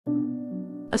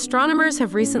Astronomers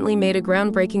have recently made a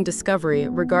groundbreaking discovery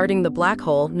regarding the black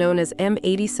hole known as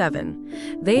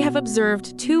M87. They have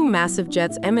observed two massive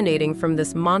jets emanating from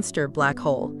this monster black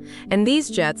hole, and these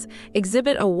jets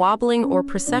exhibit a wobbling or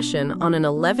precession on an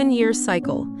 11-year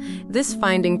cycle. This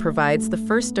finding provides the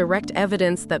first direct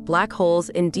evidence that black holes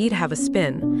indeed have a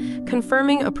spin,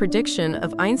 confirming a prediction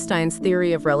of Einstein's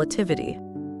theory of relativity.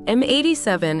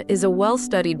 M87 is a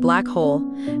well-studied black hole,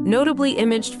 notably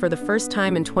imaged for the first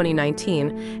time in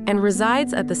 2019, and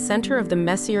resides at the center of the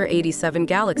Messier 87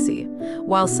 galaxy.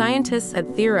 While scientists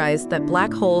had theorized that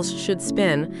black holes should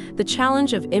spin, the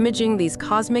challenge of imaging these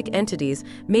cosmic entities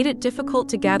made it difficult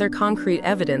to gather concrete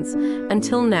evidence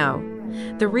until now.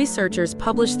 The researchers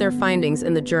published their findings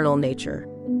in the journal Nature.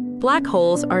 Black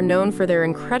holes are known for their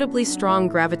incredibly strong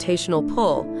gravitational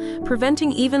pull,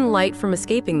 preventing even light from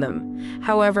escaping them.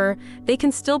 However, they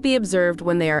can still be observed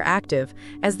when they are active,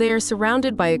 as they are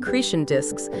surrounded by accretion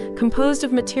disks, composed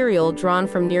of material drawn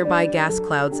from nearby gas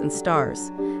clouds and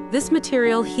stars. This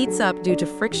material heats up due to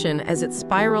friction as it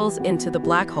spirals into the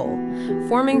black hole,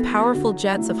 forming powerful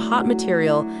jets of hot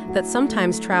material that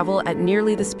sometimes travel at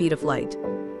nearly the speed of light.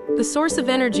 The source of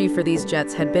energy for these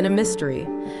jets had been a mystery,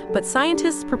 but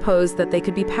scientists proposed that they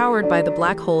could be powered by the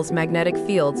black hole's magnetic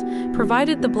fields,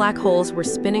 provided the black holes were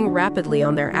spinning rapidly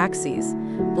on their axes.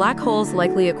 Black holes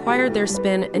likely acquired their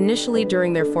spin initially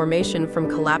during their formation from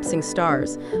collapsing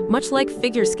stars, much like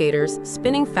figure skaters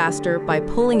spinning faster by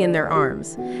pulling in their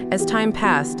arms. As time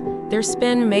passed, their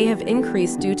spin may have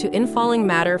increased due to infalling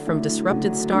matter from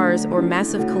disrupted stars or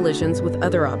massive collisions with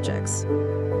other objects.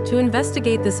 To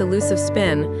investigate this elusive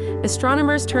spin,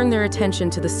 astronomers turn their attention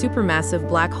to the supermassive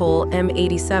black hole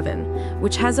M87,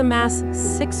 which has a mass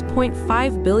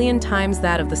 6.5 billion times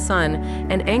that of the Sun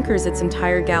and anchors its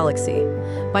entire galaxy.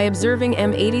 By observing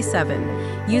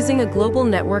M87, using a global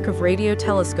network of radio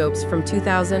telescopes from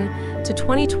 2000 to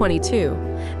 2022,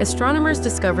 astronomers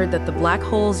discovered that the black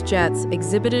hole's jets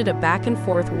exhibited a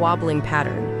back-and-forth wobbling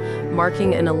pattern,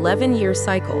 marking an 11-year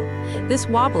cycle. This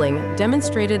wobbling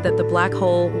demonstrated that the black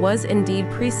hole was indeed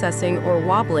precessing or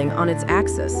wobbling on its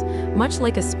axis, much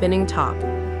like a spinning top.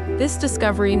 This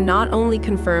discovery not only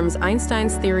confirms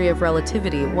Einstein's theory of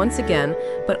relativity once again,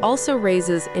 but also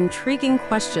raises intriguing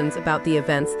questions about the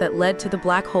events that led to the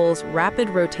black hole's rapid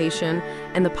rotation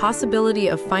and the possibility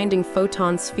of finding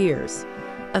photon spheres,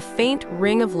 a faint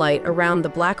ring of light around the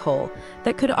black hole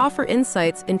that could offer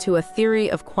insights into a theory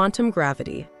of quantum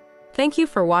gravity. Thank you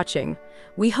for watching.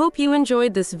 We hope you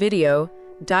enjoyed this video,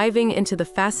 diving into the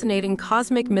fascinating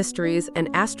cosmic mysteries and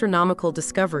astronomical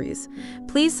discoveries.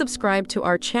 Please subscribe to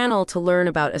our channel to learn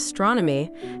about astronomy,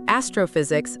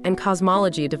 astrophysics, and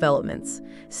cosmology developments.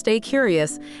 Stay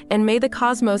curious, and may the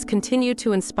cosmos continue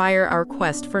to inspire our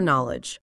quest for knowledge.